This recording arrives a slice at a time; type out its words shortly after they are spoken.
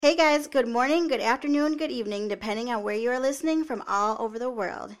Hey guys, good morning, good afternoon, good evening, depending on where you are listening from all over the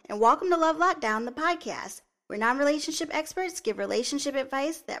world. And welcome to Love Lockdown, the podcast, where non-relationship experts give relationship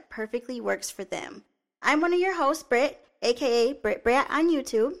advice that perfectly works for them. I'm one of your hosts, Brit, aka Brit Brat on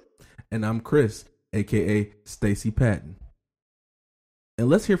YouTube. And I'm Chris, aka Stacy Patton. And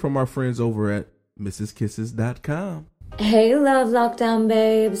let's hear from our friends over at mrskisses.com. Hey, Love Lockdown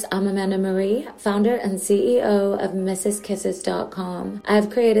babes. I'm Amanda Marie, founder and CEO of mrskisses.com. I've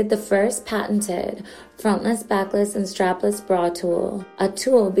created the first patented frontless, backless, and strapless bra tool. A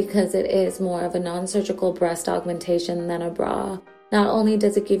tool because it is more of a non-surgical breast augmentation than a bra. Not only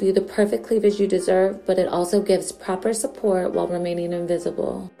does it give you the perfect cleavage you deserve, but it also gives proper support while remaining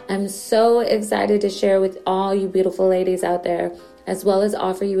invisible. I'm so excited to share with all you beautiful ladies out there, as well as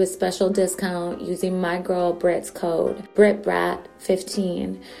offer you a special discount using my girl Brit's code,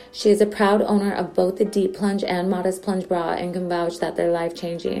 BritBrat15. She is a proud owner of both the Deep Plunge and Modest Plunge bra and can vouch that they're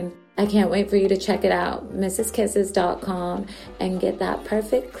life-changing. I can't wait for you to check it out, mrskisses.com, and get that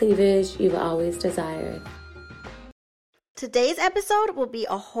perfect cleavage you've always desired. Today's episode will be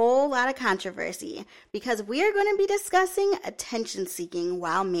a whole lot of controversy because we are going to be discussing attention seeking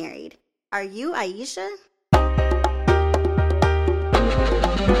while married. Are you Ayesha?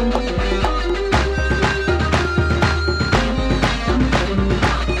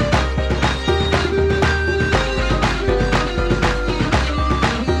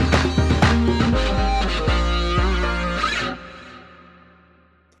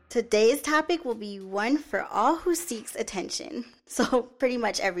 Today's topic will be one for all who seeks attention. So pretty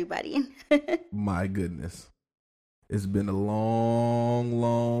much everybody. My goodness. It's been a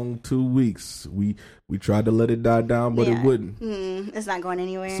long 2 weeks. We tried to let it die down, but it wouldn't. It's not going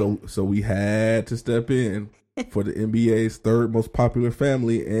anywhere. So we had to step in for the NBA's third most popular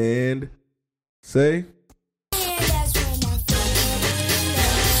family and say...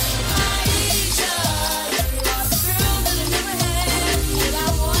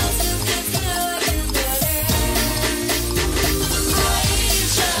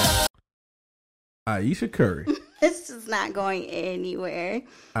 Ayesha Curry. This is not going anywhere.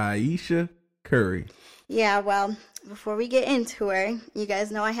 Ayesha Curry. Yeah, well, before we get into her, you guys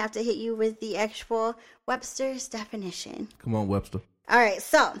know I have to hit you with the actual Webster's definition. Come on, Webster. All right,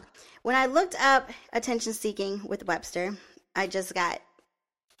 so when I looked up attention seeking with Webster, I just got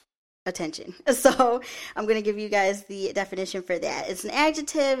attention. So I'm going to give you guys the definition for that. It's an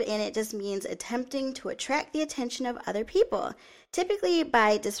adjective, and it just means attempting to attract the attention of other people, typically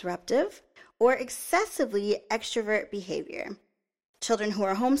by disruptive or excessively extrovert behavior. Children who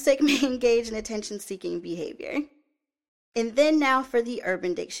are homesick may engage in attention-seeking behavior. And then now for the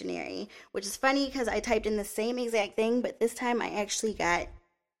Urban Dictionary, which is funny because I typed in the same exact thing, but this time I actually got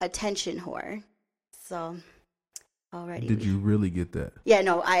attention whore. So, already. Did you really get that? Yeah,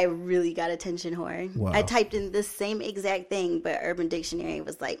 no, I really got attention whore. Wow. I typed in the same exact thing, but Urban Dictionary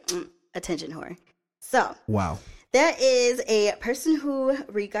was like, attention whore. So. Wow. That is a person who,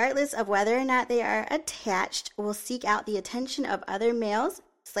 regardless of whether or not they are attached, will seek out the attention of other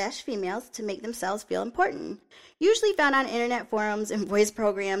males/females to make themselves feel important. Usually found on internet forums and voice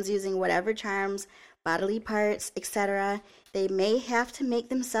programs using whatever charms, bodily parts, etc. They may have to make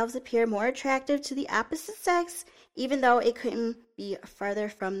themselves appear more attractive to the opposite sex, even though it couldn't be farther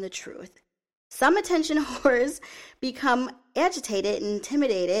from the truth. Some attention whores become agitated and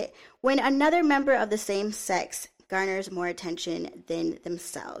intimidated when another member of the same sex garners more attention than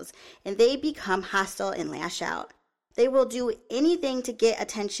themselves, and they become hostile and lash out. They will do anything to get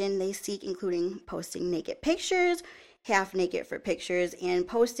attention they seek, including posting naked pictures, half naked for pictures, and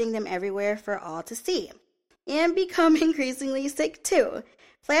posting them everywhere for all to see, and become increasingly sick too.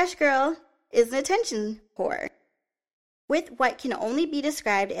 Flash Girl is an attention whore with what can only be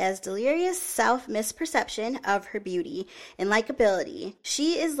described as delirious self-misperception of her beauty and likability.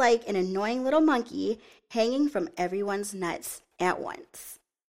 She is like an annoying little monkey hanging from everyone's nuts at once.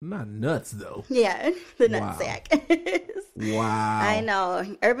 Not nuts, though. Yeah, the nut sack. Wow. I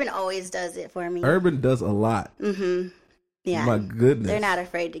know. Urban always does it for me. Urban does a lot. Mm-hmm. Yeah. My goodness. They're not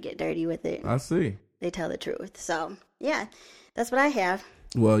afraid to get dirty with it. I see. They tell the truth. So, yeah, that's what I have.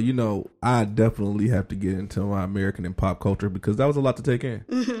 Well, you know, I definitely have to get into my American and pop culture because that was a lot to take in.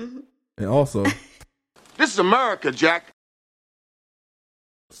 Mm-hmm. And also... This is America, Jack.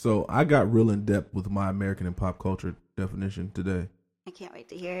 So I got real in depth with my American and pop culture definition today. I can't wait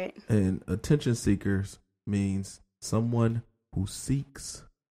to hear it. And attention seekers means someone who seeks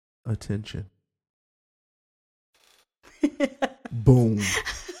attention. Boom.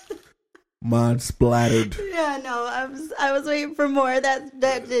 Mine splattered. Yeah, no, I was waiting for more. That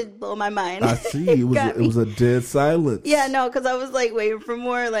did blow my mind. I see. It was a dead silence. Yeah, no, because I was like waiting for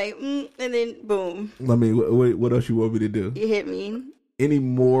more, like, and then boom. I mean, what else you want me to do? You hit me. Any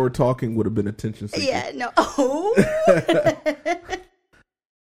more talking would have been attention seeking. Yeah, no. Oh.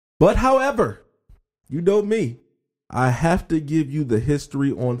 But however, you know me, I have to give you the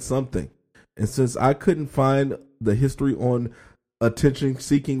history on something. And since I couldn't find the history on attention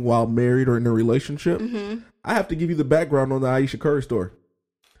seeking while married or in a relationship, I have to give you the background on the Ayesha Curry story.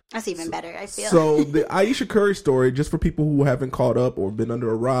 That's even better, I feel. So the Ayesha Curry story, just for people who haven't caught up or been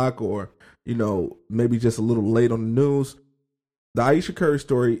under a rock or, maybe just a little late on the news, the Ayesha Curry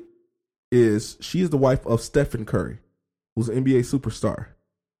story is she is the wife of Stephen Curry, who's an NBA superstar.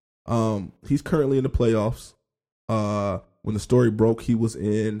 He's currently in the playoffs. When the story broke, he was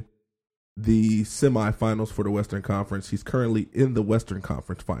in the semifinals for the Western Conference. He's currently in the Western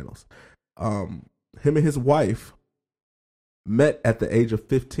Conference Finals. Him and his wife met at the age of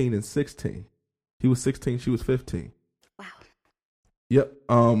 15 and 16. He was 16, she was 15. Wow. Yep.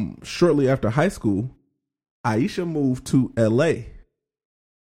 Shortly after high school, Ayesha moved to LA.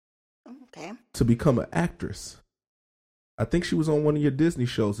 Okay. To become an actress. I think she was on one of your Disney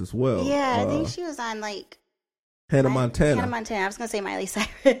shows as well. Yeah, I think she was on like Hannah Montana. I was gonna say Miley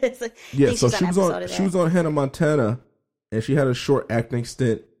Cyrus. Yeah, so she was on Hannah Montana, and she had a short acting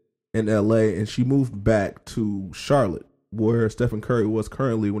stint in L.A. and she moved back to Charlotte, where Stephen Curry was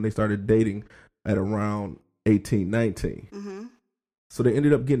currently when they started dating at around 18, 19. Mm-hmm. So they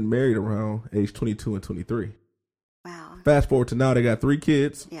ended up getting married around age 22 and 23. Wow. Fast forward to now, they got 3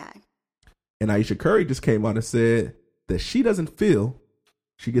 kids. Yeah. And Ayesha Curry just came out and said that she doesn't feel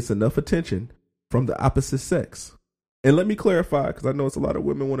she gets enough attention from the opposite sex. And let me clarify, because I know it's a lot of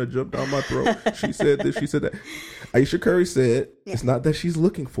women want to jump down my throat. She said this, she said that. Ayesha Curry said it's not that she's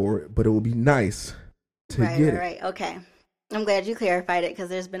looking for it, but it will be nice to get it. Right. Okay. I'm glad you clarified it, because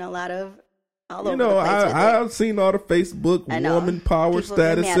there's been a lot of all over the place. I've seen all the Facebook woman power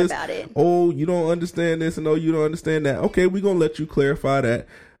statuses. Oh, you don't understand this, and oh, you don't understand that. Okay, we're going to let you clarify that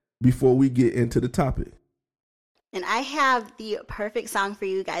before we get into the topic. And I have the perfect song for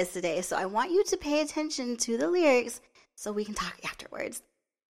you guys today, so I want you to pay attention to the lyrics so we can talk afterwards.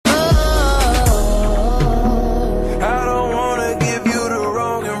 I don't want to give you the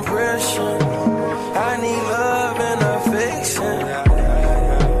wrong impression. I need love and affection.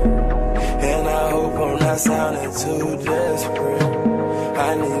 And I hope I'm not sounding too desperate.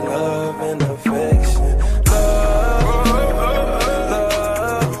 I need love and affection.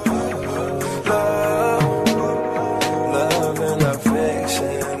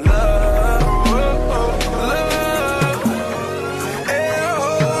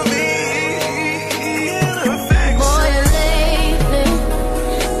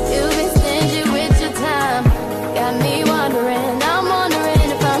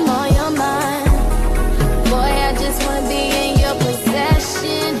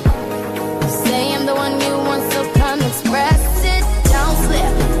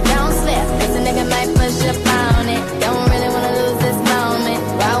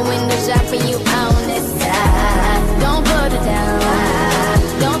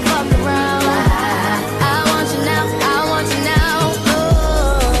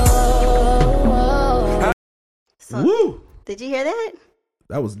 Did you hear that?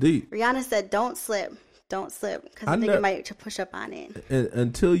 That was deep. Rihanna said, don't slip, because the nigga might push up on it. And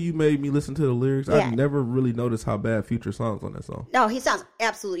until you made me listen to the lyrics, I never really noticed how bad Future sounds on that song. No, he sounds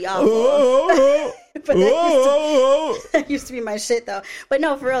absolutely awful. But that used to be my shit, though. But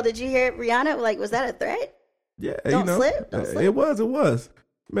no, for real, did you hear Rihanna? Like, was that a threat? Yeah, Don't slip. It was.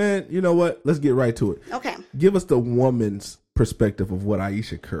 Man, you know what? Let's get right to it. Okay. Give us the woman's perspective of what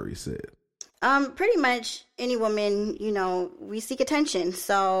Ayesha Curry said. Pretty much any woman, we seek attention.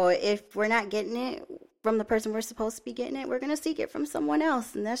 So if we're not getting it from the person we're supposed to be getting it, we're going to seek it from someone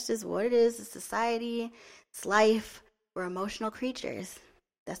else. And that's just what it is. It's society. It's life. We're emotional creatures.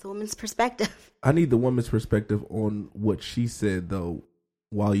 That's the woman's perspective. I need the woman's perspective on what she said, though,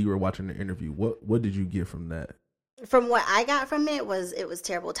 while you were watching the interview. What did you get from that? From what I got from it was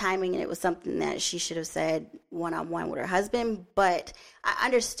terrible timing, and it was something that she should have said one-on-one with her husband, but I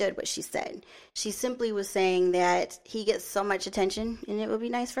understood what she said. She simply was saying that he gets so much attention, and it would be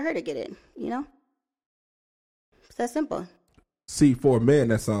nice for her to get it, It's that simple. See, for a man,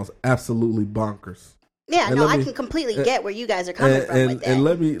 that sounds absolutely bonkers. Yeah, and I can completely get where you guys are coming from with that. And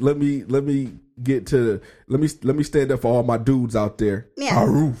let me get to let me stand up for all my dudes out there. Yeah.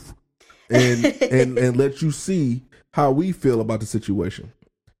 Aroof. And let you see how we feel about the situation.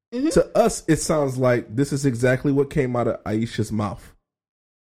 Mm-hmm. To us, it sounds like this is exactly what came out of Ayesha's mouth.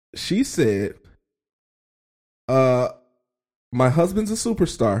 she said, my husband's a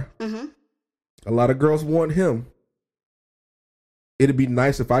superstar. Mm-hmm. A lot of girls want him. It'd be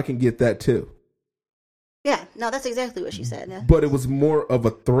nice if I can get that too. Yeah, no, that's exactly what she said. Yeah. But it was more of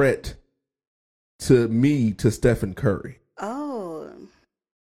a threat to me, to Stephen Curry. Oh,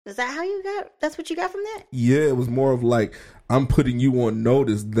 is that how you got? That's what you got from that? Yeah, it was more of like, I'm putting you on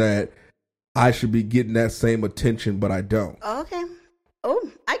notice that I should be getting that same attention, but I don't. Oh, okay.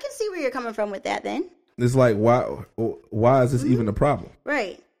 Oh, I can see where you're coming from with that then. It's like, why is this even a problem?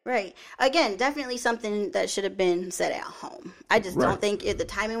 Right. Again, definitely something that should have been said at home. I just don't think the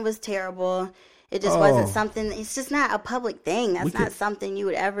timing was terrible. It just wasn't something. It's just not a public thing. That's not something you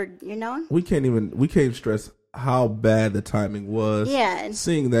would ever, We can't stress how bad the timing was. Yeah.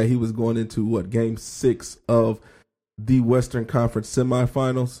 Seeing that he was going into game 6 of the Western Conference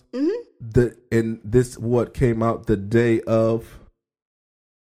semifinals. Mm-hmm. And this came out the day of.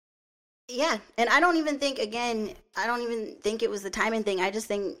 Yeah, and I don't even think it was the timing thing. I just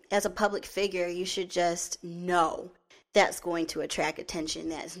think as a public figure, you should just know that's going to attract attention.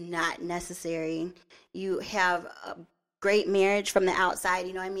 That's not necessary. You have a great marriage from the outside,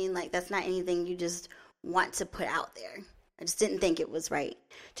 you know what I mean? Like, that's not anything you just want to put out there. I just didn't think it was right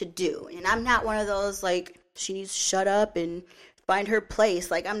to do. And I'm not one of those, like, she needs to shut up and find her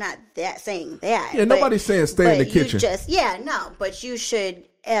place. Like, I'm not saying that. Yeah, nobody's saying stay in the kitchen. But you should,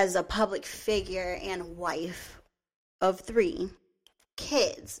 as a public figure and wife of 3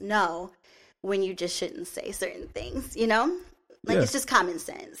 kids, know when you just shouldn't say certain things, it's just common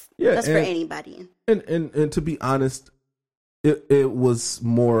sense. Yeah, that's for anybody. And to be honest, it was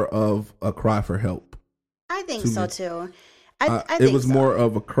more of a cry for help. I think so too. I think it was more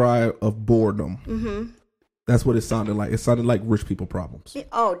of a cry of boredom. Mm-hmm. That's what it sounded like. It sounded like rich people problems.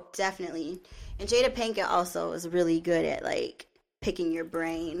 Oh, definitely. And Jada Pinkett also was really good at picking your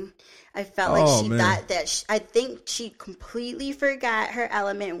brain. I felt like she thought that I think she completely forgot her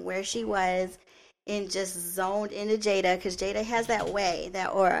element and where she was, and just zoned into Jada, because Jada has that way,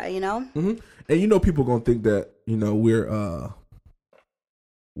 that aura, Mm-hmm. And people gonna think that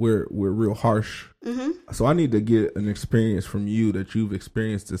we're real harsh. Mm-hmm. So I need to get an experience from you that you've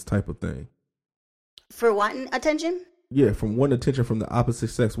experienced this type of thing. For wanting attention? Yeah, from wanting attention from the opposite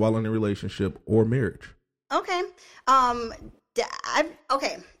sex while in a relationship or marriage. Okay.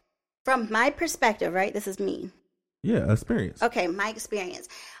 Okay. From my perspective, right? This is me. Yeah, experience. Okay, my experience.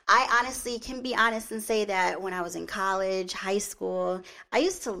 I honestly can be honest and say that when I was in college, high school, I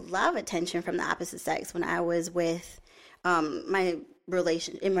used to love attention from the opposite sex when I was with my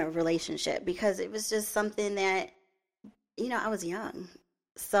relationship, because it was just something that, I was young.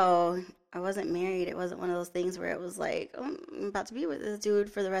 So I wasn't married. It wasn't one of those things where it was like, oh, I'm about to be with this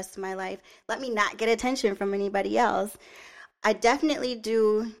dude for the rest of my life. Let me not get attention from anybody else. I definitely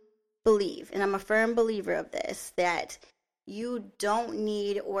do believe, and I'm a firm believer of this, that you don't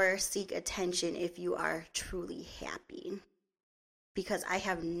need or seek attention if you are truly happy. Because I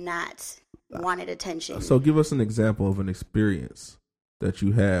have not wanted attention. So give us an example of an experience that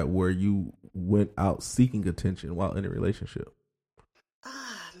you had where you went out seeking attention while in a relationship.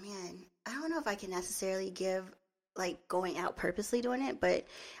 Oh, man. I don't know if I can necessarily give, going out purposely doing it, but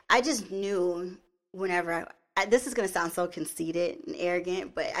I just knew whenever this is going to sound so conceited and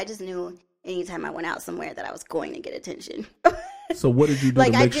arrogant, but I just knew anytime I went out somewhere that I was going to get attention. So what did you do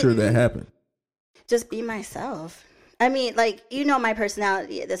to make sure that happened? Just be myself. I mean, my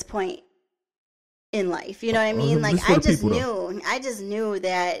personality at this point in life. You know what I mean? I just knew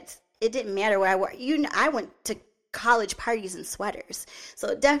that it didn't matter where I were. I went to college parties in sweaters. So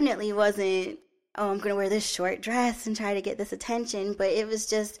it definitely wasn't, I'm going to wear this short dress and try to get this attention. But it was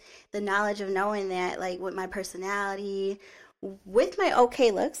just the knowledge of knowing that, with my personality, with my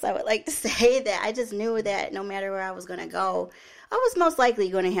okay looks, I would like to say that I just knew that no matter where I was going to go, I was most likely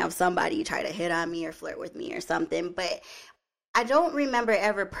going to have somebody try to hit on me or flirt with me or something. But I don't remember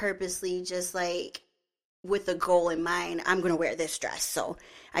ever purposely just with a goal in mind, I'm going to wear this dress so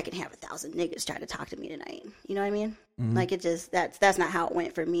I can have 1,000 niggas try to talk to me tonight. You know what I mean? Mm-hmm. That's not how it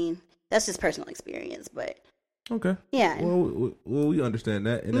went for me. That's just personal experience, but. Okay. Yeah. Well, we understand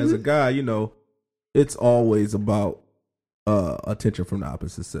that. And as a guy, it's always about attention from the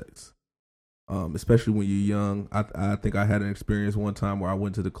opposite sex. Especially when you're young. I think I had an experience one time where I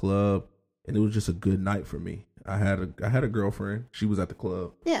went to the club and it was just a good night for me. I had a girlfriend. She was at the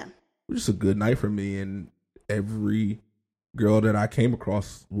club. Yeah. It was just a good night for me, and every girl that I came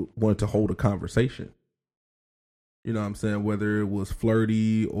across wanted to hold a conversation. You know what I'm saying? Whether it was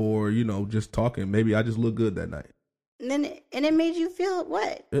flirty or, just talking. Maybe I just looked good that night. And it made you feel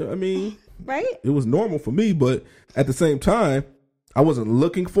what? I mean, right? It was normal for me, but at the same time, I wasn't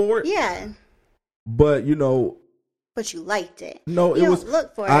looking for it. Yeah. But, you know. But you liked it. No, you it was.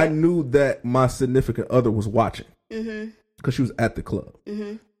 Look for I it. knew that my significant other was watching. Because she was at the club.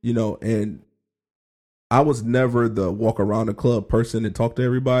 You know, and I was never the walk around the club person and talk to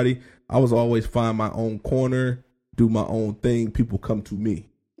everybody. I was always find my own corner, do my own thing. People come to me.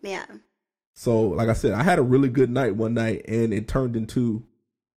 Yeah. So, like I said, I had a really good night one night, and it turned into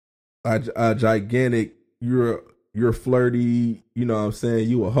a gigantic, you're flirty, you know what I'm saying,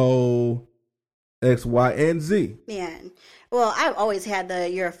 you a hoe, X, Y, and Z. Yeah. Well, I've always had the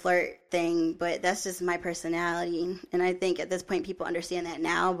you're a flirt thing, but that's just my personality. And I think at this point people understand that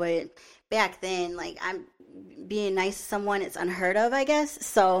now, but back then, like, I'm being nice to someone, it's unheard of, I guess.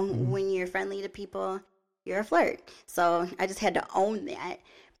 So when you're friendly to people, you're a flirt. So I just had to own that.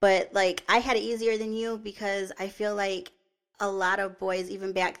 But, like, I had it easier than you because I feel like a lot of boys,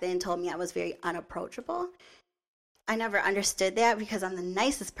 even back then, told me I was very unapproachable. I never understood that because I'm the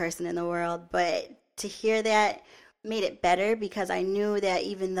nicest person in the world. But to hear that made it better because I knew that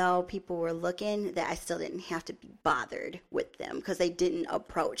even though people were looking, that I still didn't have to be bothered with them because they didn't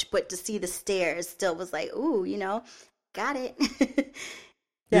approach. But to see the stares still was like, ooh, you know, got it.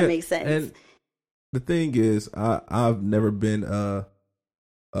 That makes sense. And the thing is, I've never been a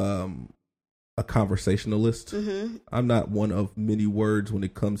conversationalist. I'm not one of many words when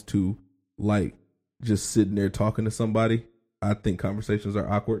it comes to, like, just sitting there talking to somebody. I think conversations are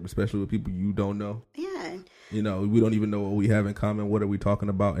awkward, especially with people you don't know. Yeah. You know, we don't even know what we have in common. What are we talking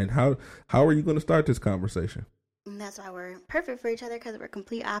about? And how are you going to start this conversation? And that's why we're perfect for each other because we're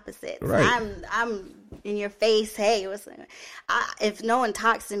complete opposites. Right. I'm in your face. Hey, if no one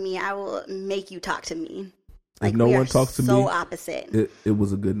talks to me, I will make you talk to me. Like, if no one talks to me, so opposite. It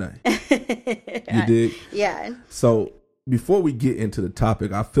was a good night. You dig? Yeah. So before we get into the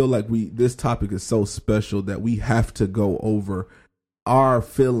topic, I feel like this topic is so special that we have to go over our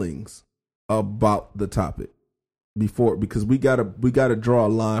feelings about the topic because we gotta draw a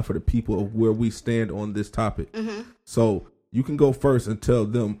line for the people of where we stand on this topic. So you can go first and tell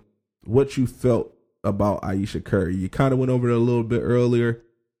them what you felt about Ayesha Curry. You kind of went over it a little bit earlier,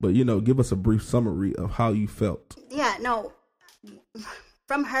 but, you know, give us a brief summary of how you felt. Yeah, no,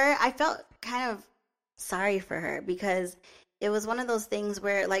 from her, I felt kind of sorry for her because it was one of those things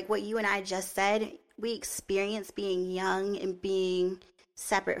where, like what you and I just said, we experienced being young and being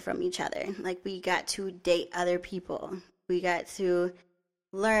separate from each other. Like, we got to date other people. We got to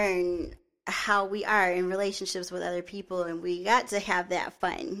learn how we are in relationships with other people, and we got to have that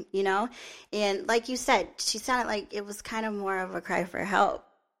fun, you know? And like you said, she sounded like it was kind of more of a cry for help.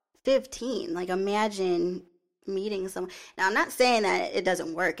 15, like, imagine meeting someone. Now, I'm not saying that it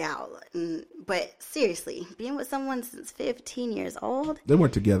doesn't work out, but seriously, being with someone since 15 years old. They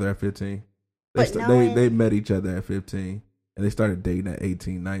weren't together at 15. They met each other at 15, and they started dating at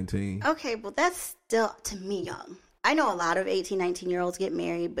 18, 19. Okay, well, that's still, to me, young. I know a lot of 18, 19-year-olds get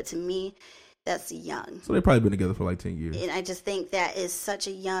married, but to me, that's young. So they've probably been together for like 10 years. And I just think that is such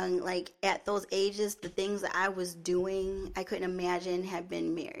a young, like, at those ages, the things that I was doing, I couldn't imagine had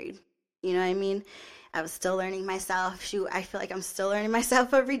been married. You know what I mean? I was still learning myself. Shoot, I feel like I'm still learning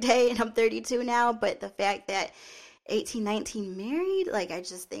myself every day, and I'm 32 now. But the fact that 18, 19 married, like, I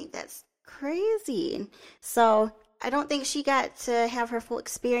just think that's crazy. So I don't think she got to have her full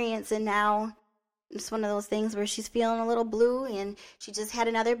experience, and now it's one of those things where she's feeling a little blue, and she just had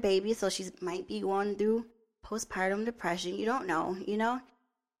another baby, so she might be going through postpartum depression. You don't know, you know?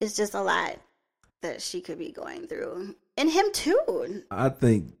 It's just a lot that she could be going through. And him too. I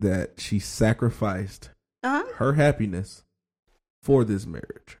think that she sacrificed her happiness for this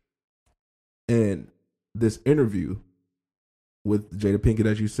marriage. And this interview with Jada Pinkett,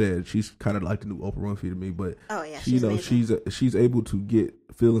 as you said, she's kind of like the new Oprah Winfrey to me, but she's able to get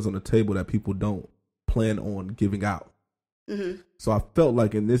feelings on the table that people don't plan on giving out. So I felt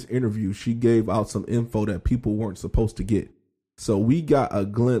like in this interview, she gave out some info that people weren't supposed to get. So we got a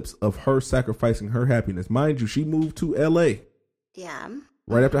glimpse of her sacrificing her happiness. Mind you, she moved to LA. Yeah.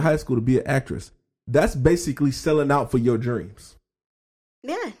 Right after high school to be an actress. That's basically selling out for your dreams.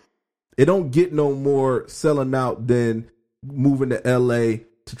 Yeah. It don't get no more selling out than moving to LA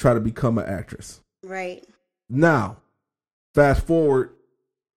to try to become an actress. Right. Now, fast forward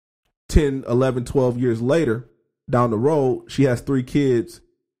 10, 11, 12 years later, down the road, she has 3 kids,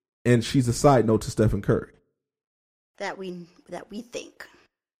 and she's a side note to Stephen Curry. That we think.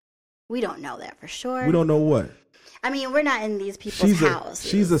 We don't know that for sure. We don't know what. I mean, we're not in these people's houses.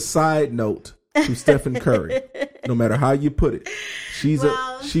 She's a side note to Stephen Curry. No matter how you put it. She's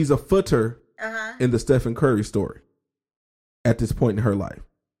a footer in the Stephen Curry story at this point in her life.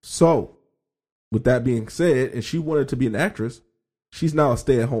 So, with that being said, and she wanted to be an actress, she's now a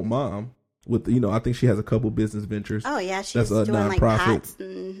stay-at-home mom with, I think she has a couple business ventures. Oh yeah, she's doing like pots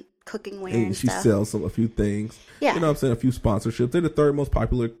and cooking wear and she stuff. sells a few things. Yeah, you know what I'm saying, a few sponsorships. They're the third most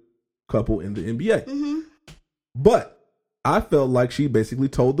popular couple in the NBA. Mm-hmm. But I felt like she basically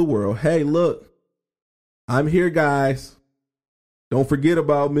told the world, "Hey, look, I'm here, guys. Don't forget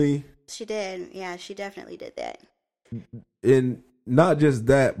about me." She did. Yeah, she definitely did that. And not just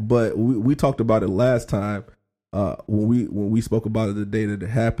that, but we talked about it last time when we spoke about it the day that it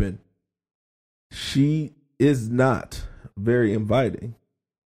happened. She is not very inviting.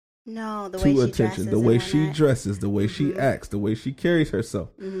 No, the way she attention, dresses, the way she dresses, the way she acts, the way she carries herself,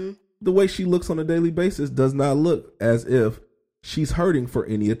 the way she looks on a daily basis does not look as if she's hurting for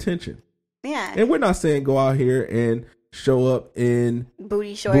any attention. Yeah, and we're not saying go out here and show up in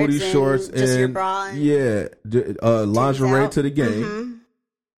booty shorts and just your bra and lingerie to the game.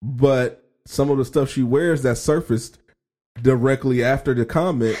 But some of the stuff she wears that surfaced directly after the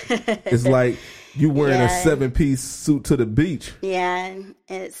comment is like you wearing a 7-piece suit to the beach. Yeah,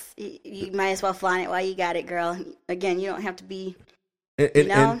 you might as well flaunt it while you got it, girl. Again, you don't have to be.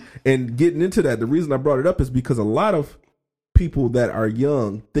 And getting into that, the reason I brought it up is because a lot of people that are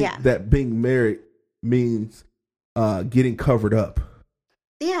young think that being married means getting covered up.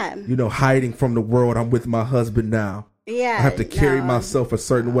 Yeah. Hiding from the world. I'm with my husband now. Yeah. I have to carry myself a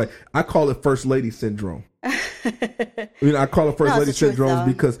certain way. I call it first lady syndrome. I call it first lady syndrome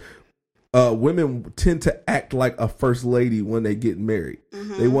because women tend to act like a first lady when they get married.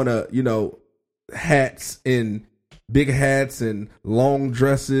 They want to, hats and big hats and long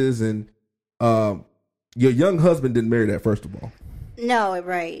dresses, and your young husband didn't marry that, first of all. No,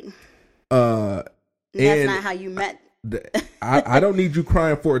 right. That's not how you met. I don't need you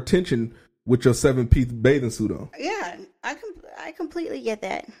crying for attention with your 7-piece bathing suit on. Yeah, I completely get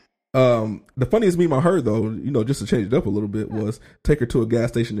that. The funniest meme I heard, though, just to change it up a little bit, was take her to a gas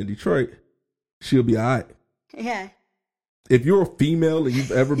station in Detroit. She'll be all right. Yeah. If you're a female and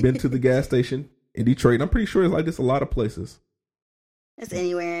you've ever been to the gas station in Detroit, and I'm pretty sure it's like this a lot of places. It's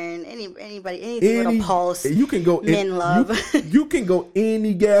anywhere, and anything with a pulse. You can go. Men love. You can go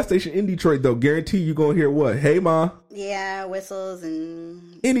any gas station in Detroit, though. Guarantee you're gonna hear what? Hey, ma. Yeah, whistles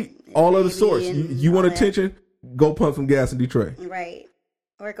and all of the sorts. You want attention? Go pump some gas in Detroit. Right,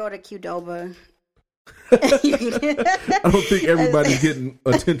 or go to Qdoba. I don't think everybody's getting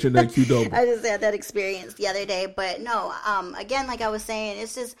attention at Qdoba. I just had that experience the other day, but no. Again, like I was saying,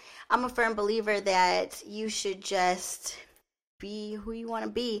 it's just I'm a firm believer that you should just be who you want to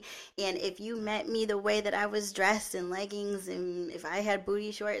be. And if you met me the way that I was dressed in leggings, and if I had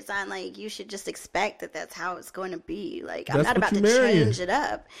booty shorts on, like, you should just expect that that's how it's going to be. Like, I'm not about to change it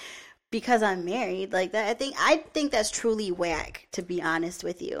up because I'm married. Like that, I think that's truly whack, to be honest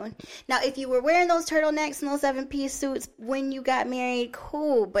with you. Now, if you were wearing those turtlenecks and those 7-piece suits when you got married,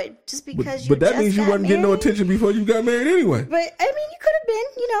 cool. But just because but that means you wasn't getting no attention before you got married anyway. But I mean, you could have been.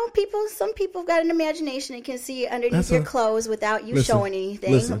 Some people have got an imagination and can see underneath your clothes without you showing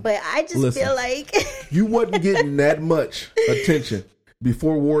anything. But I just feel like you wasn't getting that much attention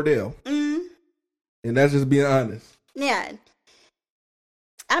before Wardell, and that's just being honest. Yeah.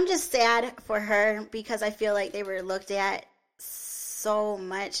 I'm just sad for her because I feel like they were looked at so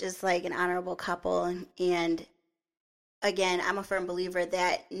much as like an honorable couple. And again, I'm a firm believer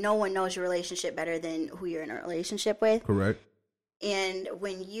that no one knows your relationship better than who you're in a relationship with. Correct. And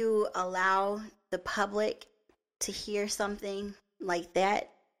when you allow the public to hear something like that,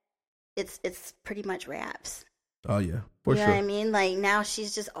 it's pretty much raps. Oh, yeah. For sure. You know what I mean? Like, now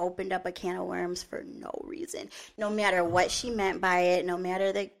she's just opened up a can of worms for no reason. No matter what she meant by it, no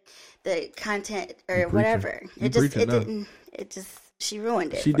matter the content or whatever. She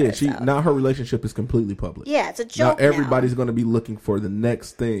ruined it. She did. Now her relationship is completely public. Yeah, it's a joke. Now everybody's going to be looking for the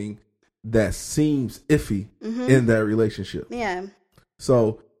next thing that seems iffy in that relationship. Yeah.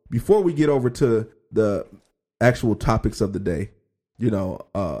 So before we get over to the actual topics of the day,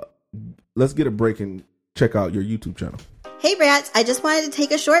 let's get a break and check out your YouTube channel. Hey Brats, I just wanted to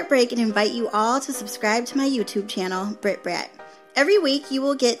take a short break and invite you all to subscribe to my YouTube channel, Brit Brat. Every week you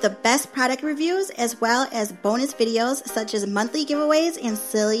will get the best product reviews as well as bonus videos such as monthly giveaways and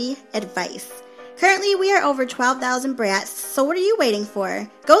silly advice. Currently we are over 12,000 brats, so what are you waiting for?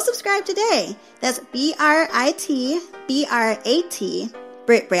 Go subscribe today. That's BRIT,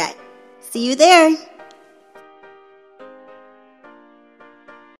 Brit Brat. See you there.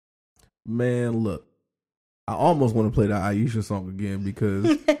 Man, look. I almost want to play the Ayesha song again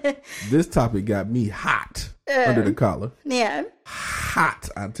because this topic got me hot under the collar. Yeah. Hot,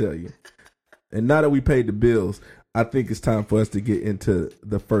 I tell you. And now that we paid the bills, I think it's time for us to get into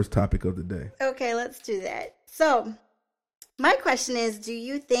the first topic of the day. Okay, let's do that. So, My question is, do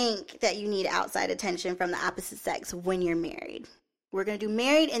you think that you need outside attention from the opposite sex when you're married? We're going to do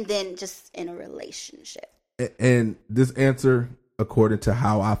married and then just in a relationship. And this answer, according to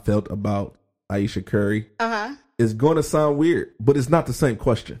how I felt about Ayesha Curry, is going to sound weird, but it's not the same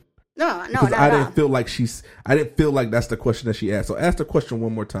question. No, because not I at didn't all. feel like I didn't feel like that's the question that she asked. So ask the question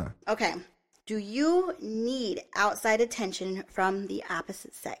one more time. Okay. Do you need outside attention from the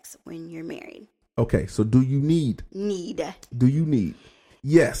opposite sex when you're married? Okay, so do you need? Do you need?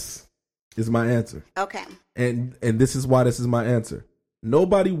 Yes, is my answer. Okay. And this is why this is my answer.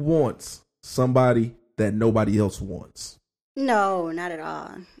 Nobody wants somebody that nobody else wants. No, not at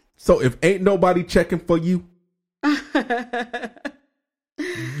all. So if ain't nobody checking for you,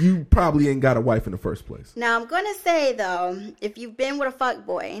 you probably ain't got a wife in the first place. Now, I'm going to say, though, if you've been with a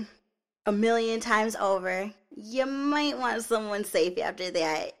fuckboy a million times over, you might want someone safe after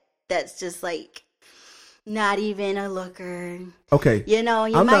that. That's just like not even a looker. Okay. You know,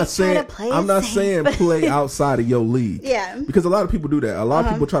 I'm might not saying, try to play I'm not safe. saying play outside of your league. Yeah. Because a lot of people do that. A lot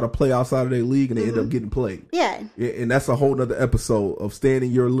of people try to play outside of their league and they end up getting played. Yeah. And that's a whole nother episode of staying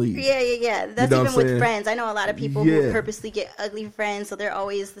in your league. Yeah. That's you know even with friends. I know a lot of people who purposely get ugly friends, so they're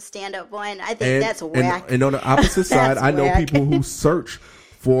always the stand-up one. I think that's whack. And on the opposite side, I know people who search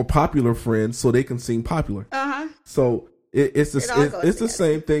for popular friends so they can seem popular. So it's the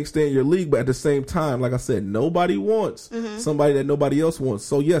same thing, stay in your league, but at the same time, like I said, nobody wants somebody that nobody else wants.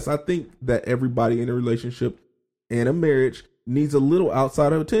 So yes, I think that everybody in a relationship and a marriage needs a little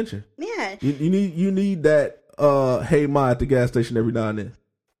outside of attention. Yeah. You need that hey ma at the gas station every now and then.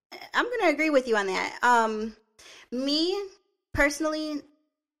 I'm gonna agree with you on that. Me personally,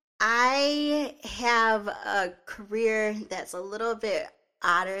 I have a career that's a little bit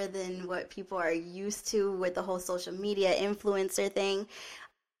odder than what people are used to with the whole social media influencer thing.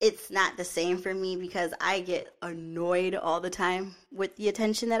 It's not the same for me because I get annoyed all the time with the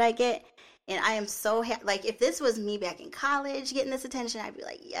attention that I get. And I am so like, if this was me back in college getting this attention, I'd be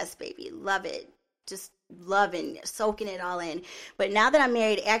like, yes, baby, love it. Just loving, soaking it all in. But now that I'm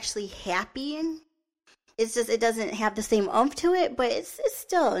married, actually happy, it's just, it doesn't have the same oomph to it, but it's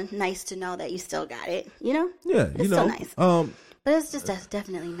still nice to know that you still got it, you know? Yeah, it's still nice. But it's just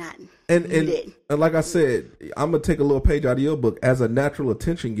definitely not needed. And like I said, I'm going to take a little page out of your book as a natural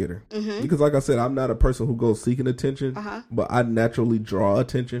attention getter. Because like I said, I'm not a person who goes seeking attention, but I naturally draw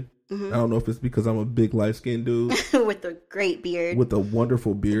attention. I don't know if it's because I'm a big light-skinned dude. With a great beard. With a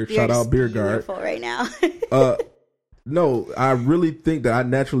wonderful beard. Shout out Beard Guard. Beautiful right now. No, I really think that I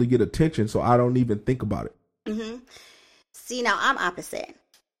naturally get attention, so I don't even think about it. See, now I'm opposite.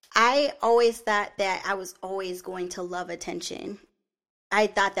 I always thought that I was always going to love attention. I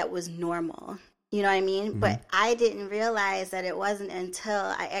thought that was normal. You know what I mean? But I didn't realize that it wasn't until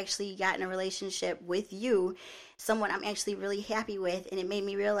I actually got in a relationship with you, someone I'm actually really happy with, and it made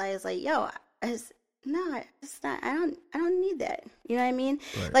me realize, like, yo, it's not. I don't need that. You know what I mean?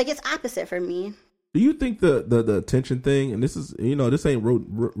 Right. Like, it's opposite for me. Do you think the attention thing, and this is, this ain't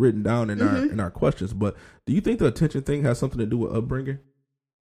written down in our questions, but do you think the attention thing has something to do with upbringing?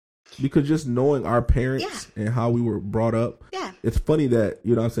 Because just knowing our parents and how we were brought up, it's funny that,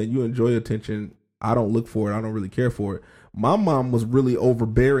 you know what I'm saying, you enjoy attention. I don't look for it. I don't really care for it. My mom was really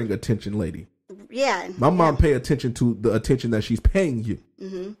overbearing attention lady. Yeah. My mom pay attention to the attention that she's paying you.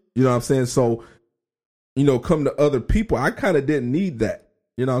 You know what I'm saying? So, come to other people, I kind of didn't need that.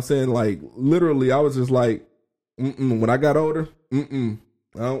 You know what I'm saying? Like, literally, I was just like, when I got older,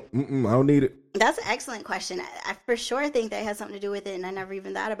 I don't need it. That's an excellent question. I for sure think that has something to do with it, and I never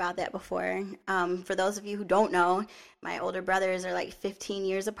even thought about that before. For those of you who don't know, my older brothers are like 15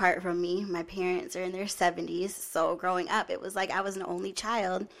 years apart from me. My parents are in their 70s, so growing up, it was like I was an only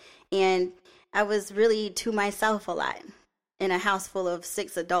child, and I was really to myself a lot in a house full of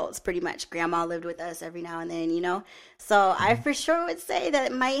 6 adults, pretty much. Grandma lived with us every now and then, So I for sure would say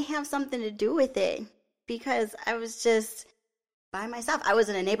that it might have something to do with it, because I was just by myself. I was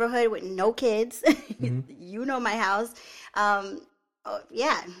in a neighborhood with no kids. You know my house. I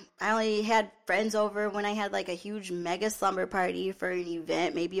only had friends over when I had like a huge mega slumber party for an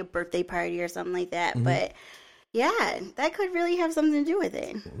event, maybe a birthday party or something like that. But yeah, that could really have something to do with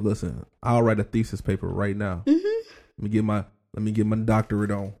it. Listen, I'll write a thesis paper right now. Let me get my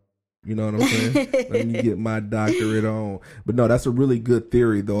doctorate on. You know what I'm saying? Let me get my doctorate on. But no, that's a really good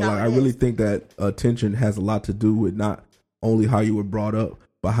theory though. I really think that attention has a lot to do with not only how you were brought up,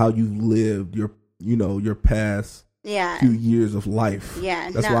 but how you lived your past few years of life.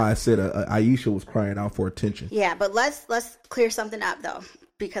 Yeah. That's why I said Ayesha was crying out for attention. Yeah, but let's clear something up though,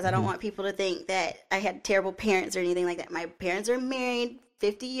 because I don't want people to think that I had terrible parents or anything like that. My parents are married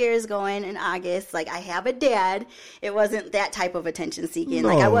 50 years going in August. Like, I have a dad. It wasn't that type of attention seeking. No,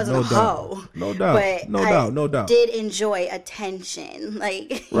 Like, I wasn't a hoe. No doubt. But No doubt. did enjoy attention. Like,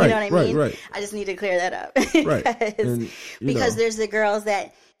 you Right, know what I mean? right. I just need to clear that up. Right. because there's the girls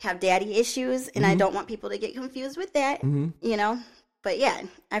that have daddy issues, and I don't want people to get confused with that, you know? But yeah,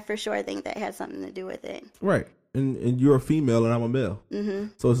 I for sure think that has something to do with it. Right. And you're a female and I'm a male.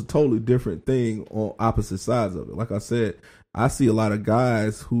 So it's a totally different thing on opposite sides of it. Like I said, I see a lot of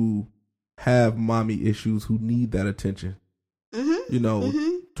guys who have mommy issues who need that attention.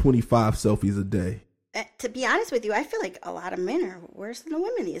 25 selfies a day. To be honest with you, I feel like a lot of men are worse than the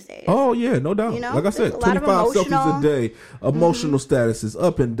women these days. Oh, yeah, no doubt. You know, like I said, 25 selfies a day, emotional statuses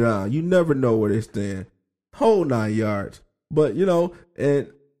up and down. You never know where they stand. Whole 9 yards. But,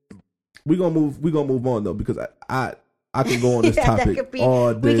 and we're gonna move on though, because I can go on this topic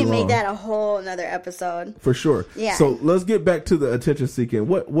all day long. We can make that a whole another episode for sure. Yeah. So let's get back to the attention seeking.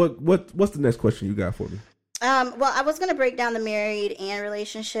 What's the next question you got for me? Well, I was gonna break down the married and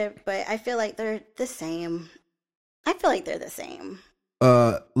relationship, but I feel like they're the same.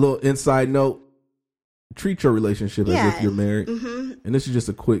 Little inside note: treat your relationship as if you're married. And this is just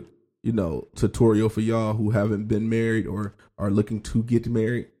a quick, tutorial for y'all who haven't been married or are looking to get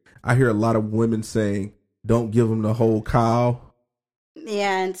married. I hear a lot of women saying, "Don't give him the whole cow."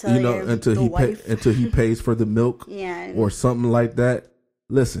 Yeah, until he pays for the milk, or something like that.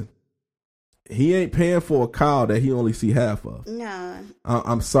 Listen, he ain't paying for a cow that he only see half of. No,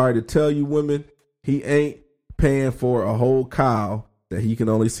 I'm sorry to tell you, women, he ain't paying for a whole cow that he can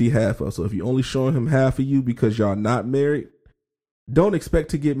only see half of. So if you only showing him half of you because y'all not married, don't expect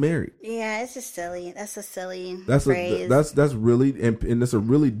to get married. Yeah, it's just silly. That's a silly phrase. That's really, and it's a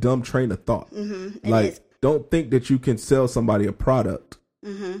really dumb train of thought. Like, don't think that you can sell somebody a product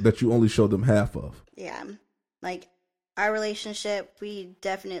that you only show them half of. Yeah, like our relationship, I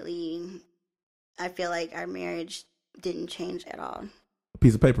feel like our marriage didn't change at all. A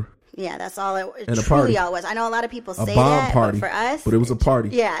piece of paper. Yeah, that's all it and truly all was. I know a lot of people say that, party, but for us, but it was a party.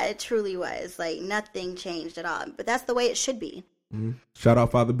 Yeah, it truly was. Like, nothing changed at all. But that's the way it should be. Shout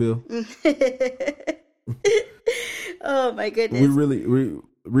out Father Bill. Oh my goodness.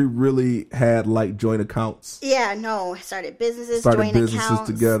 We really had like joint accounts. Yeah, no. Started businesses accounts,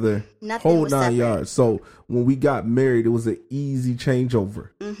 together. Nothing whole was 9 separate. yards. So when we got married, it was an easy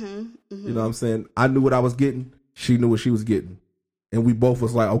changeover. You know what I'm saying? I knew what I was getting. She knew what she was getting. And we both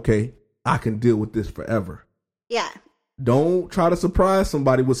was like, okay, I can deal with this forever. Yeah. Don't try to surprise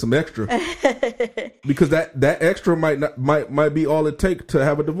somebody with some extra, because that extra might be all it takes to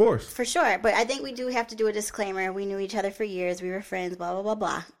have a divorce. For sure, but I think we do have to do a disclaimer. We knew each other for years. We were friends. Blah blah blah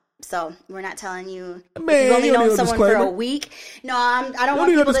blah. So we're not telling you you've only known someone for a week. No, I don't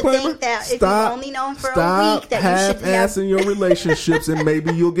want people to think that if you've only known for a week that you should have half-assing your relationships and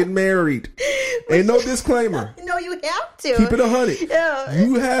maybe you'll get married. Ain't no disclaimer. No, you have to keep it 100. Yeah.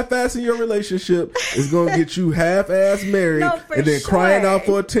 You half-assing your relationship is gonna get you half-ass married, and then crying out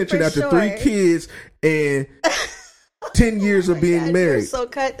for attention after 3 kids and 10 years of being married. You're so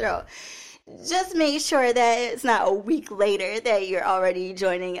cutthroat. Just make sure that it's not a week later that you're already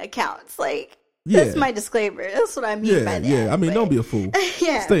joining accounts. Like, that's my disclaimer. That's what I mean by that. Yeah, I mean, don't be a fool.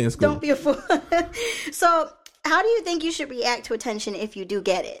 Stay in school. Don't be a fool. So, how do you think you should react to attention if you do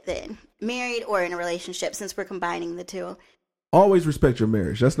get it then? Married or in a relationship, since we're combining the two? Always respect your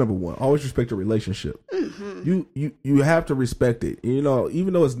marriage. That's number one. Always respect your relationship. You have to respect it.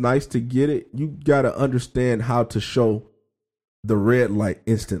 Even though it's nice to get it, you got to understand how to show the red light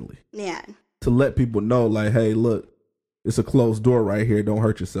instantly. Yeah. To let people know, like, hey, look, it's a closed door right here. Don't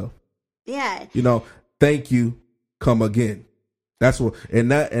hurt yourself. Yeah. Thank you. Come again. That's what,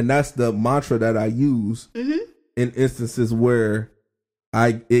 and that's the mantra that I use in instances where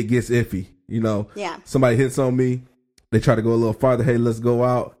it gets iffy. Yeah. Somebody hits on me. They try to go a little farther. Hey, let's go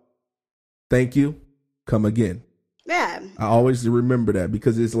out. Thank you. Come again. Yeah. I always remember that,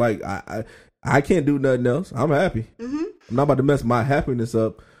 because it's like, I can't do nothing else. I'm happy. I'm not about to mess my happiness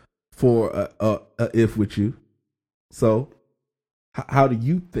up for a if with you. So how do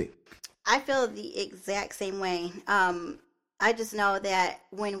you think? I feel the exact same way. I just know that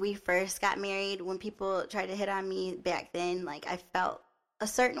when we first got married, when people tried to hit on me back then, like, I felt a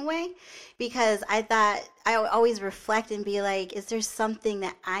certain way, because I thought, I always reflect and be like, is there something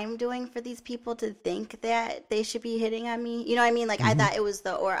that I'm doing for these people to think that they should be hitting on me? You know what I mean? Like, I thought it was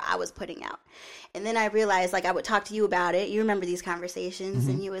the aura I was putting out. And then I realized, like, I would talk to you about it. You remember these conversations,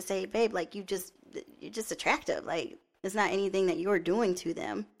 and you would say, babe, like, you're just attractive. Like, it's not anything that you're doing to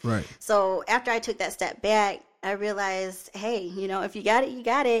them. Right. So after I took that step back, I realized, hey, if you got it, you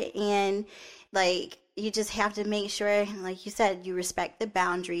got it. And Like, you just have to make sure, like you said, you respect the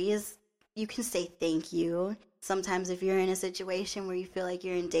boundaries. You can say thank you. Sometimes if you're in a situation where you feel like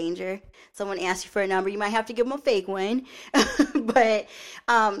you're in danger, someone asks you for a number, you might have to give them a fake one. But,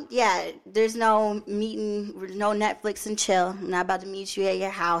 yeah, there's no meeting, no Netflix and chill. I'm not about to meet you at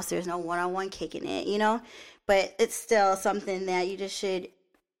your house. There's no one-on-one kicking it, you know? But it's still something that you just should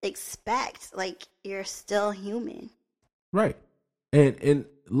expect. Like, you're still human. Right. And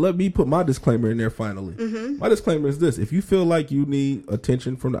let me put my disclaimer in there finally. Mm-hmm. My disclaimer is this. If you feel like you need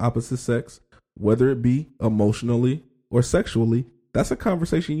attention from the opposite sex, whether it be emotionally or sexually, that's a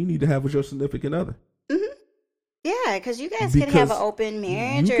conversation you need to have with your significant other. Mm-hmm. Yeah, because you guys can have an open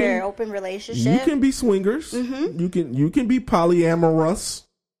marriage or open relationship. You can be swingers. Mm-hmm. You can be polyamorous.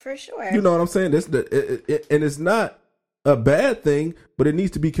 For sure. You know what I'm saying? And it's not a bad thing, but it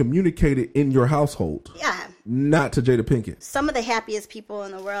needs to be communicated in your household. Yeah. Not to Jada Pinkett. Some of the happiest people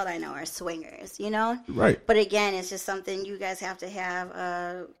in the world I know are swingers, you know? Right. But again, it's just something you guys have to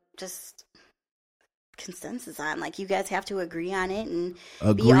have just consensus on. Like, you guys have to agree on it and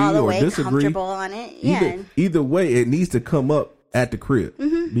be all the way comfortable on it. Either way, it needs to come up at the crib.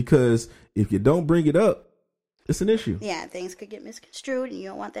 Mm-hmm. Because if you don't bring it up, it's an issue. Yeah, things could get misconstrued, and you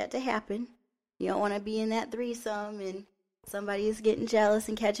don't want that to happen. You don't want to be in that threesome and somebody is getting jealous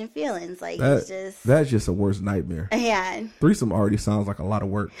and catching feelings. Like, that's just a worst nightmare. Yeah. Threesome already sounds like a lot of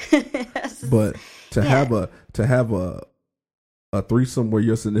work. But to have a threesome where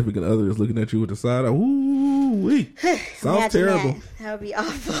your significant other is looking at you with the side eye, ooh-wee. Sounds terrible. That would be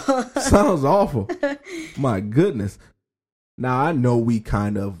awful. Sounds awful. My goodness. Now, I know we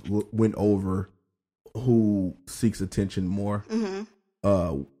kind of went over who seeks attention more,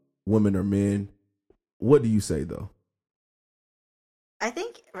 women or men. What do you say, though? I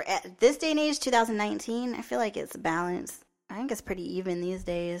think at this day and age, 2019, I feel like it's balanced. I think it's pretty even these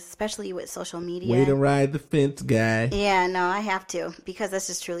days, especially with social media. Way to ride the fence, guy. Yeah, no, I have to, because that's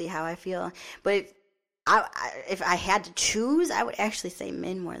just truly how I feel. But if I had to choose, I would actually say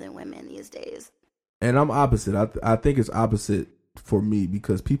men more than women these days. And I'm opposite. I think it's opposite for me,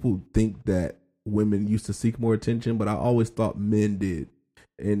 because people think that women used to seek more attention, but I always thought men did.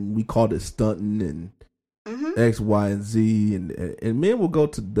 And we called it stunting and X, Y, and Z. And men will go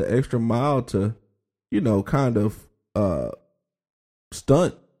to the extra mile to, kind of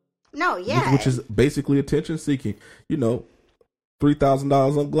stunt. No, yeah. Which is basically attention seeking.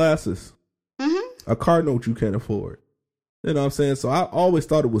 $3,000 on glasses. A car note you can't afford. You know what I'm saying? So I always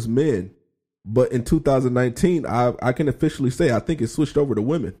thought it was men. But in 2019, I can officially say I think it switched over to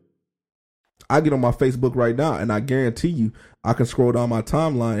women. I get on my Facebook right now, and I guarantee you I can scroll down my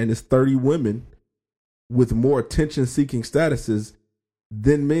timeline, and it's 30 women with more attention-seeking statuses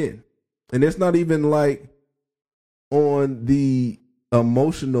than men. And it's not even like on the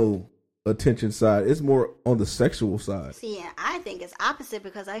emotional attention side. It's more on the sexual side. See, yeah, I think it's opposite,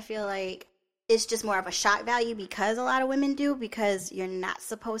 because I feel like it's just more of a shock value, because a lot of women do, because you're not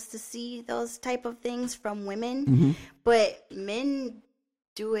supposed to see those type of things from women. But men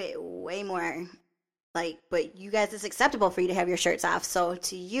do it way more. Like, but you guys, it's acceptable for you to have your shirts off. So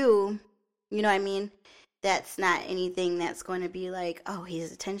to you, you know what I mean? That's not anything that's going to be like, oh,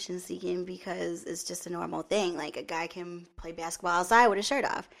 he's attention seeking, because it's just a normal thing. Like, a guy can play basketball outside with his shirt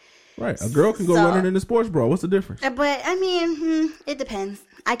off. Right. A girl can go running in a sports bra. What's the difference? But I mean, it depends.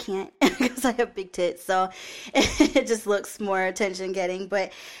 I can't, because I have big tits, so it just looks more attention getting.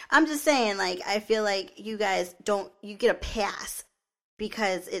 But I'm just saying, like, I feel like you guys you get a pass,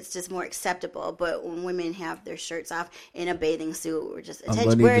 because it's just more acceptable. But when women have their shirts off in a bathing suit, we're just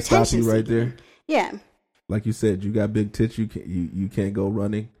we're attention right there. Yeah. Like you said, you got big tits. You can't go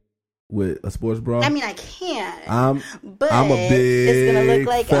running with a sports bra. I mean, I can. But I'm a big it's gonna look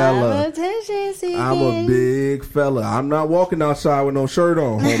like fella. I'm attention seeking. I'm a big fella. I'm not walking outside with no shirt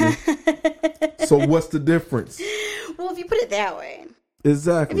on, homie. So what's the difference? Well, if you put it that way.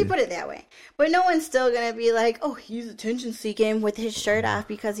 Exactly. If you put it that way. But no one's still going to be like, oh, he's attention seeking with his shirt off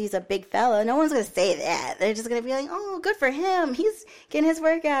because he's a big fella. No one's going to say that. They're just going to be like, oh, good for him. He's getting his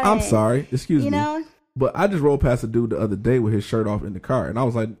workout. I'm sorry. Excuse me. Know? But I just rolled past a dude the other day with his shirt off in the car. And I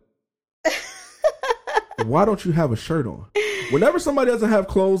was like, why don't you have a shirt on? Whenever somebody doesn't have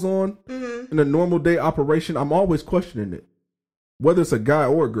clothes on in a normal day operation, I'm always questioning it. Whether it's a guy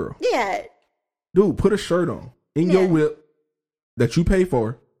or a girl. Yeah. Dude, put a shirt on. In your whip that you pay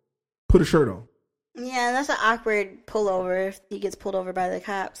for, put a shirt on. Yeah, that's an awkward pullover if he gets pulled over by the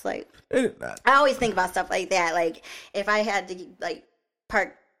cops. Like, I always think about stuff like that. Like, if I had to, like,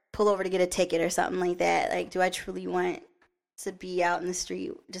 pull over to get a ticket or something like that, like, do I truly want to be out in the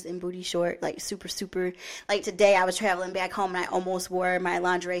street just in booty short, like super. Like today I was traveling back home and I almost wore my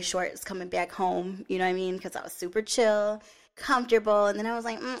lingerie shorts coming back home. You know what I mean? Because I was super chill, comfortable. And then I was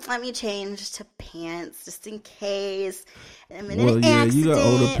like, let me change to pants just in case. I'm in an accident. You got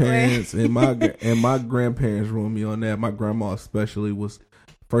older parents. And my grandparents ruined me on that. My grandma especially was...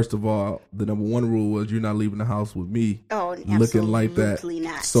 First of all, the number one rule was you're not leaving the house with me looking like that.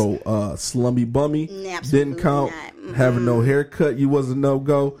 Not. So slummy bummy didn't count. Not. Having no haircut, you was a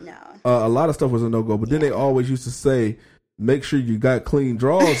no-go. No. A lot of stuff was a no-go. But then they always used to say, make sure you got clean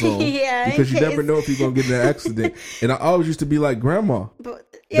drawers on. Because you never know if you're going to get in an accident. And I always used to be like, Grandma,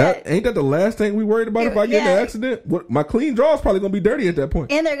 ain't that the last thing we worried about if I get in an accident? My clean drawers probably going to be dirty at that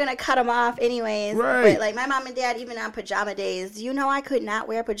point. And they're going to cut them off anyways. Right. But like my mom and dad, even on pajama days, I could not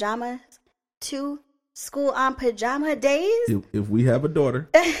wear pajamas to school on pajama days. If we have a daughter,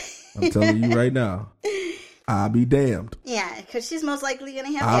 I'm telling you right now, I'll be damned. Yeah, because she's most likely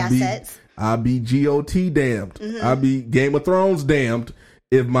going to have assets. I'll be GOT damned. I'll be Game of Thrones damned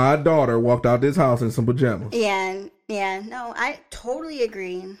if my daughter walked out this house in some pajamas. Yeah, no, I totally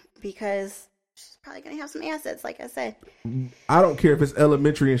agree because she's probably going to have some assets, like I said. I don't care if it's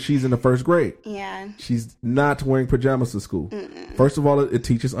elementary and she's in the first grade. Yeah. She's not wearing pajamas to school. First of all, it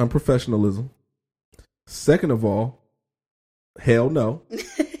teaches unprofessionalism. Second of all, hell no.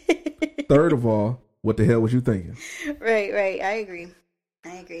 Third of all, what the hell was you thinking? Right. I agree.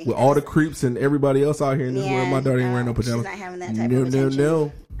 With all the creeps and everybody else out here in this world, my daughter ain't wearing no pajamas. She's not having that type of attention.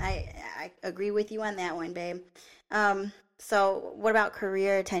 No. I agree with you on that one, babe. So what about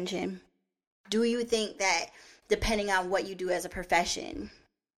career attention? Do you think that depending on what you do as a profession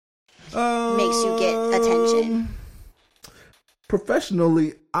makes you get attention?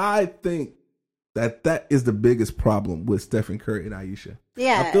 Professionally, I think that is the biggest problem with Stephen Curry and Ayesha.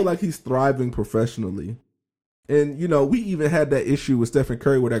 Yeah. I feel like he's thriving professionally. And, we even had that issue with Stephen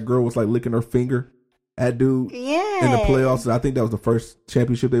Curry where that girl was like licking her finger at dude in the playoffs. I think that was the first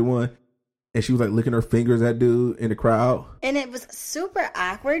championship they won. And she was like licking her fingers at dude in the crowd. And it was super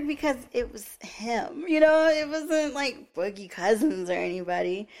awkward because it was him. It wasn't like Boogie Cousins or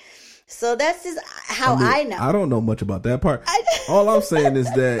anybody. So that's just how I know. I don't know much about that part. All I'm saying is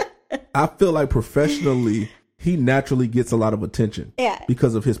that I feel like professionally, he naturally gets a lot of attention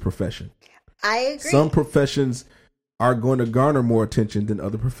because of his profession. I agree. Some professions are going to garner more attention than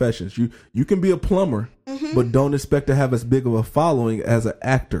other professions. You can be a plumber, but don't expect to have as big of a following as an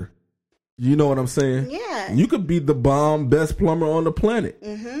actor. You know what I'm saying? Yeah. You could be the best plumber on the planet.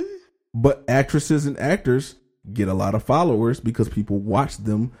 But actresses and actors get a lot of followers because people watch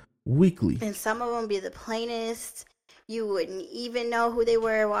them weekly. And some of them be the plainest. You wouldn't even know who they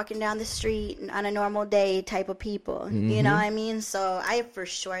were walking down the street on a normal day type of people. You know what I mean? So I for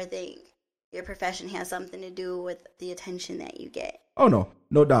sure think your profession has something to do with the attention that you get. Oh,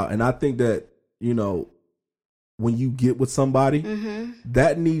 no doubt. And I think that, when you get with somebody,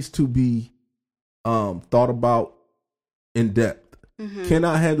 that needs to be thought about in depth. Can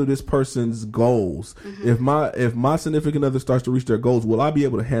I handle this person's goals? If my significant other starts to reach their goals, will I be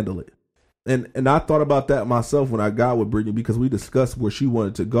able to handle it? And I thought about that myself when I got with Brittany because we discussed where she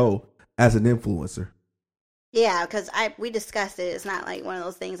wanted to go as an influencer. Yeah, because we discussed it. It's not like one of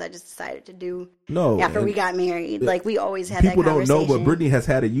those things I just decided to do after we got married. Like, we always had that conversation. People don't know, but Brittany has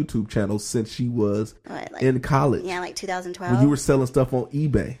had a YouTube channel since she was in college. Yeah, like 2012. When you were selling stuff on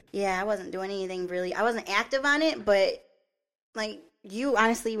eBay. Yeah, I wasn't doing anything really. I wasn't active on it, but, like, you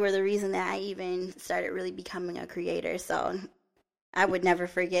honestly were the reason that I even started really becoming a creator. So I would never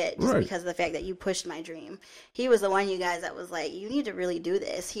forget just because of the fact that you pushed my dream. He was the one, you guys, that was like, you need to really do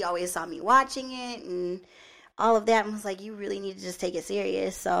this. He always saw me watching it and all of that and was like, you really need to just take it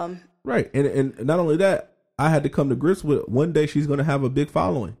serious. So right. And not only that, I had to come to grips with one day she's going to have a big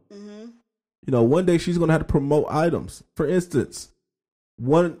following. One day she's going to have to promote items. For instance,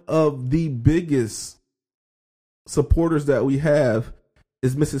 one of the biggest supporters that we have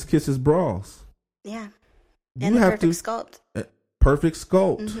is Mrs. Kiss's Bras. Yeah. And the Perfect Sculpt. Perfect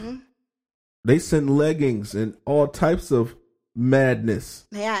Sculpt. They send leggings and all types of madness.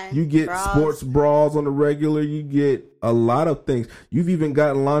 Yeah. You get sports bras on the regular. You get a lot of things. You've even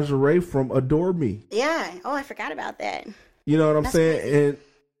gotten lingerie from Adore Me. Yeah. Oh, I forgot about that. You know what I'm saying? Crazy. And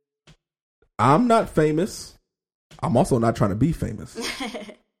I'm not famous. I'm also not trying to be famous.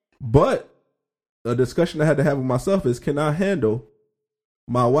 But a discussion I had to have with myself is, can I handle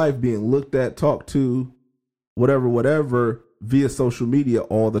my wife being looked at, talked to, whatever, via social media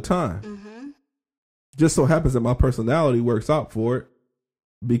all the time? Just so happens that my personality works out for it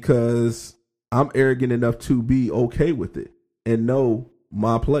because I'm arrogant enough to be okay with it and know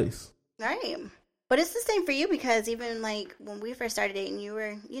my place. Right. But it's the same for you because even like when we first started dating, you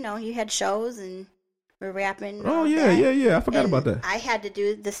were, you had shows and were rapping. Oh yeah. I forgot about that. I had to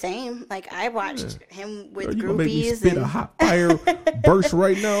do the same. Like I watched him with Girl, groupies. Make me spit a hot fire burst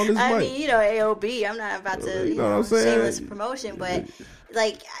right now on this mic. I mean, AOB. I'm not about to, shameless promotion, but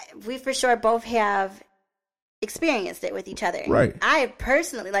like we for sure both have experienced it with each other. Right. I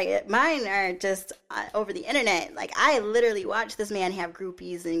personally, like, mine are just over the internet. Like, I literally watched this man have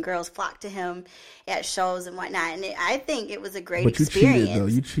groupies and girls flock to him at shows and whatnot. And I think it was a great experience. Cheated, though.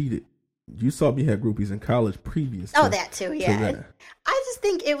 You cheated. You saw me have groupies in college previous. That too, yeah. I just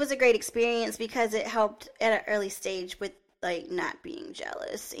think it was a great experience because it helped at an early stage with, like, not being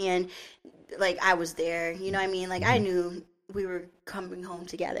jealous. And, like, I was there. You know what I mean? Like, I knew we were coming home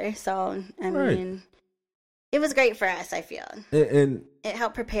together. So, I mean... It was great for us, I feel. And it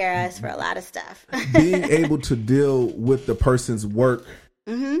helped prepare us for a lot of stuff. Being able to deal with the person's work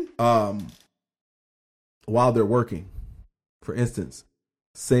while they're working. For instance,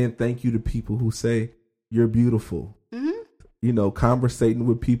 saying thank you to people who say you're beautiful. Conversating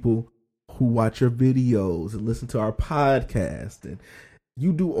with people who watch your videos and listen to our podcast. And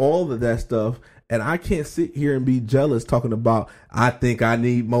you do all of that stuff. And I can't sit here and be jealous talking about, I think I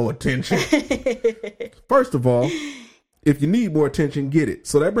need more attention. First of all, if you need more attention, get it.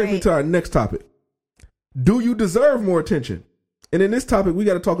 So that brings me to our next topic. Do you deserve more attention? And in this topic, we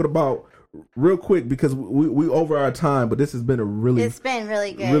got to talk about real quick because we over our time, but this has been it's been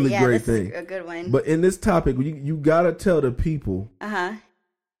really good. Really great thing. Is a good one. But in this topic, you got to tell the people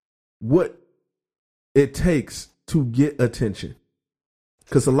what it takes to get attention.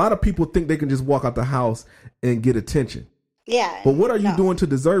 Because a lot of people think they can just walk out the house and get attention. Yeah. But what are you doing to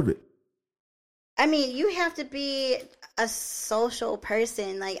deserve it? I mean, you have to be a social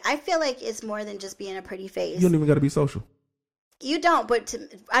person. Like, I feel like it's more than just being a pretty face. You don't even got to be social. You don't, but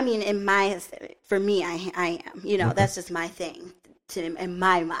for me, I am. Okay. That's just my thing. In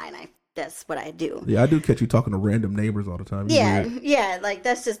my mind, that's what I do. Yeah, I do catch you talking to random neighbors all the time. Yeah, like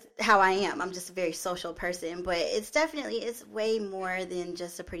that's just how I am. I'm just a very social person, but it's way more than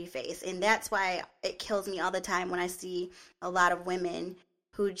just a pretty face. And that's why it kills me all the time when I see a lot of women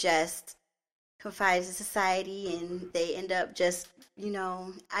who just confide to society and they end up just,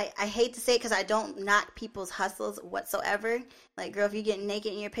 I hate to say it because I don't knock people's hustles whatsoever. Like, girl, if you get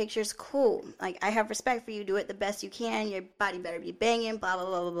naked in your pictures, cool. Like, I have respect for you. Do it the best you can. Your body better be banging, blah, blah,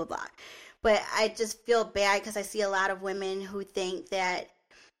 blah, blah, blah, blah. But I just feel bad because I see a lot of women who think that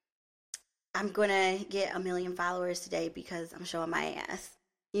I'm going to get 1 million followers today because I'm showing my ass.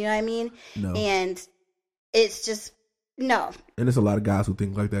 You know what I mean? No. And it's just... No. And there's a lot of guys who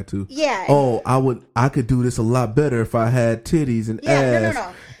think like that too. Yeah. Oh, I could do this a lot better if I had titties and ass.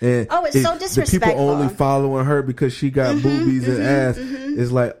 No. And it's so disrespectful. The people only following her because she got boobies and ass.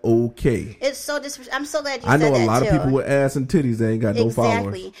 It's like, okay. It's so disrespectful. I'm so glad you said that too. I know a lot of people with ass and titties that ain't got no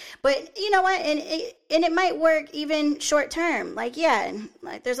followers. Exactly. But you know what? And it might work even short term. Like,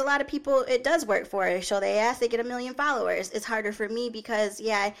 there's a lot of people it does work for. Show their ass, they get 1 million followers. It's harder for me because,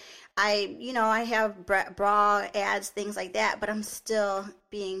 I have bra ads, things like that, but I'm still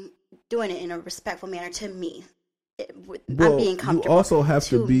doing it in a respectful manner to me. I'm being comfortable. You also have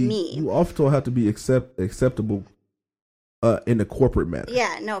to be me. You also have to be acceptable in the corporate manner.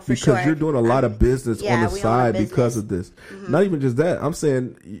 Yeah, no, for sure. Because you're doing a lot of business on the side because of this. Not even just that. I'm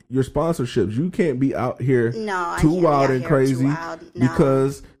saying your sponsorships. You can't be out here too wild and crazy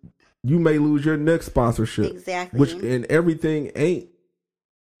because you may lose your next sponsorship. Exactly. Which and everything ain't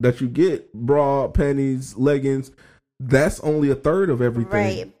that you get, bra, panties, leggings, that's only a third of everything.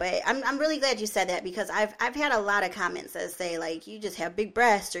 Right, but I'm really glad you said that because I've had a lot of comments that say, like, you just have big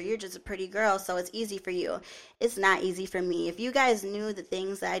breasts or you're just a pretty girl, so it's easy for you. It's not easy for me. If you guys knew the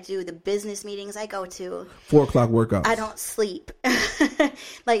things that I do, the business meetings I go to. 4 o'clock workouts. I don't sleep.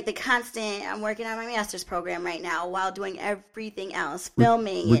 Like I'm working on my master's program right now while doing everything else,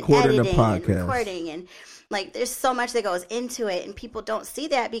 filming and editing and recording and like, there's so much that goes into it, and people don't see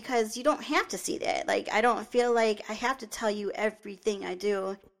that because you don't have to see that. Like, I don't feel like I have to tell you everything I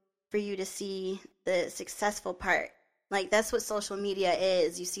do for you to see the successful part. Like, that's what social media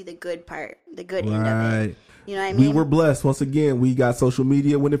is. You see the good part, the good end of it. You know what I mean? We were blessed. Once again, we got social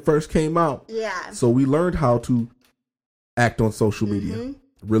media when it first came out. Yeah. So we learned how to act on social media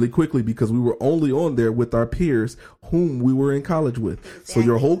really quickly because we were only on there with our peers whom we were in college with. Exactly. So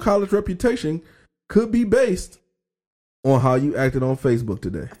your whole college reputation could be based on how you acted on Facebook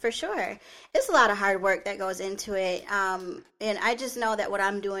today. For sure. It's a lot of hard work that goes into it. And I just know that what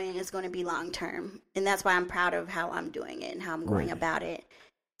I'm doing is going to be long term. And that's why I'm proud of how I'm doing it and how I'm going about it.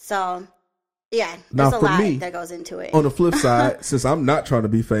 So, there's a lot that goes into it. On the flip side, since I'm not trying to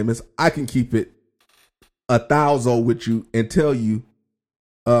be famous, I can keep it 1,000 with you and tell you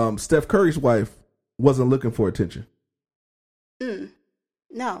Steph Curry's wife wasn't looking for attention.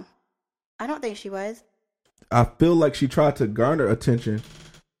 No, I don't think she was. I feel like she tried to garner attention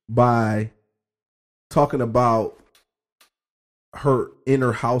by talking about her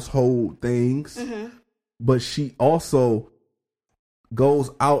inner household things, but she also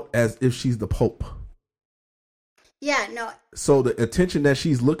goes out as if she's the Pope. Yeah, no. So the attention that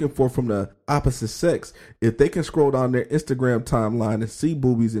she's looking for from the opposite sex, if they can scroll down their Instagram timeline and see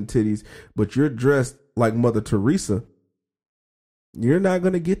boobies and titties, but you're dressed like Mother Teresa, you're not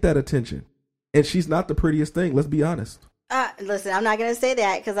going to get that attention. And she's not the prettiest thing. Let's be honest. Listen, I'm not going to say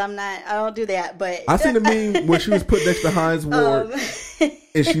that because I don't do that. But I seen the meme where she was put next to Hines Ward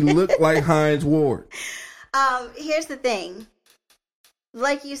and she looked like Hines Ward. Here's the thing.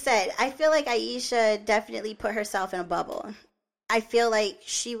 Like you said, I feel like Ayesha definitely put herself in a bubble. I feel like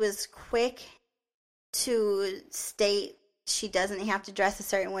she was quick to state she doesn't have to dress a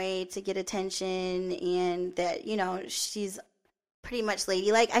certain way to get attention and that, you know, she's pretty much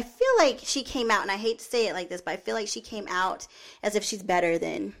ladylike. I feel like she came out, and I hate to say it like this, but I feel like she came out as if she's better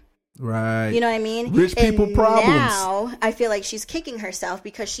than... Right. You know what I mean? Rich people problems. Now, I feel like she's kicking herself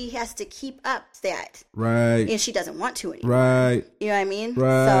because she has to keep up that. Right. And she doesn't want to anymore. Right. You know what I mean?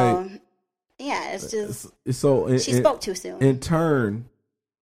 Right. So, yeah, it's just... she spoke too soon. In turn,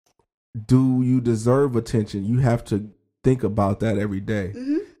 do you deserve attention? You have to think about that every day.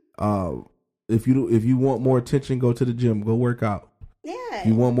 If you want more attention, go to the gym. Go work out. Yeah. If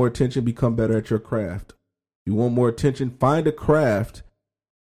you want more attention, become better at your craft. If you want more attention, find a craft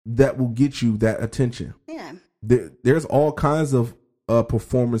that will get you that attention. Yeah. There's all kinds of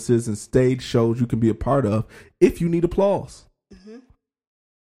performances and stage shows you can be a part of if you need applause.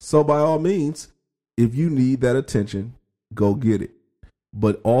 So by all means, if you need that attention, go get it.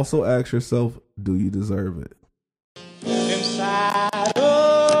 But also ask yourself, do you deserve it? Inside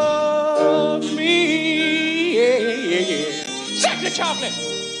of me, yeah. Check the chocolate.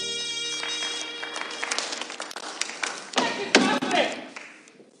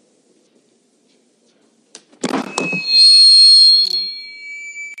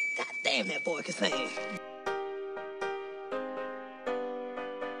 Damn, that boy can sing.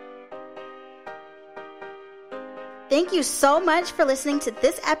 Thank you so much for listening to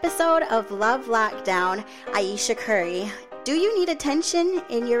this episode of Love Lockdown, Ayesha Curry. Do you need attention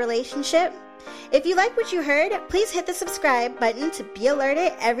in your relationship? If you like what you heard, please hit the subscribe button to be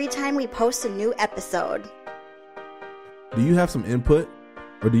alerted every time we post a new episode. Do you have some input?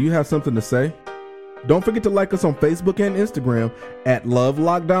 Or do you have something to say? Don't forget to like us on Facebook and Instagram at Love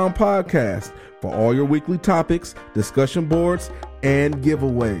Lockdown Podcast for all your weekly topics, discussion boards, and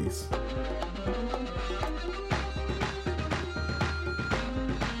giveaways.